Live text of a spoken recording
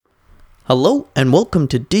Hello and welcome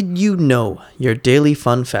to Did You Know, your daily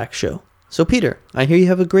fun fact show. So Peter, I hear you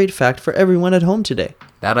have a great fact for everyone at home today.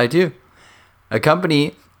 That I do. A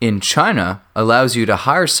company in China allows you to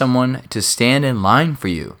hire someone to stand in line for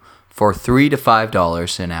you for $3 to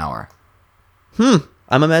 $5 an hour.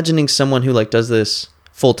 I'm imagining someone who does this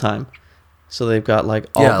full time. So they've got all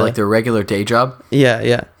day. Like their regular day job.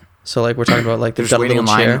 Yeah. So we're talking about they've Just got a waiting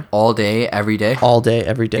little in line chair all day, every day. all day,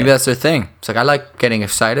 every day. Maybe that's their thing. It's I like getting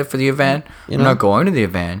excited for the event. I'm not going to the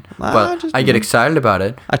event, but I get excited about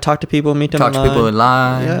it. I talk to people, meet them Talk to people in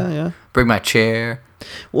line. Yeah. Bring my chair.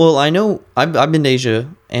 Well, I know I've been to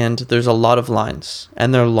Asia and there's a lot of lines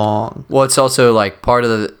and they're long. Well, it's also part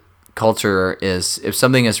of the culture is if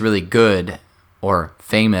something is really good or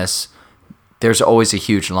famous, there's always a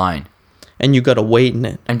huge line. And you got to wait in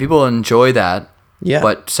it. And people enjoy that. Yeah.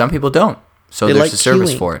 But some people don't. So They there's a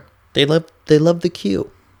service queuing. for it. They love the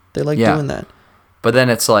queue. They like doing that. But then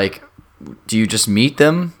it's do you just meet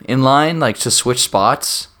them in line, to switch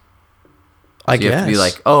spots? I You guess.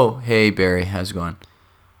 have to be oh, hey, Barry, how's it going?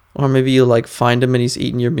 Or maybe you find him and he's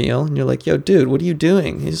eating your meal and you're like, yo, dude, what are you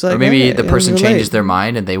doing? He's like, Or maybe "Hey, the person you're changes late." their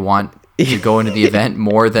mind and they want to go into the event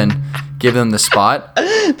more than give them the spot.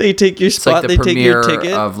 They take your It's spot, the they take your premiere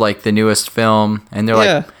ticket. of the newest film. And they're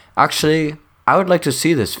Yeah. actually, I would like to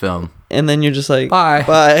see this film. And then you're just like, Bye.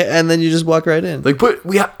 And then you just walk right in. But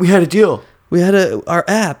we had a deal. We had our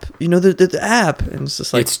app, the app. And it's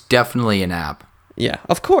just It's definitely an app yeah,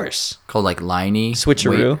 of course. called Liney.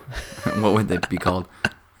 Switcheroo. Wait, what would it be called?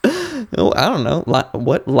 Oh, I don't know.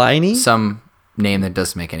 What? Liney? Some name that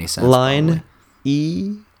doesn't make any sense. Line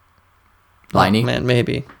E? Liney? Oh, man,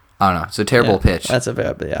 maybe. I don't know. It's a terrible Yeah, pitch. That's a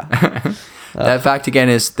bad, yeah. That fact again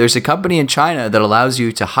is there's a company in China that allows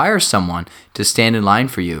you to hire someone to stand in line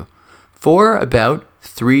for you for about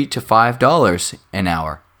 $3 to $5 an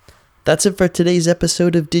hour. That's it for today's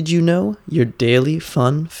episode of Did You Know? Your daily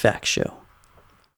fun fact show.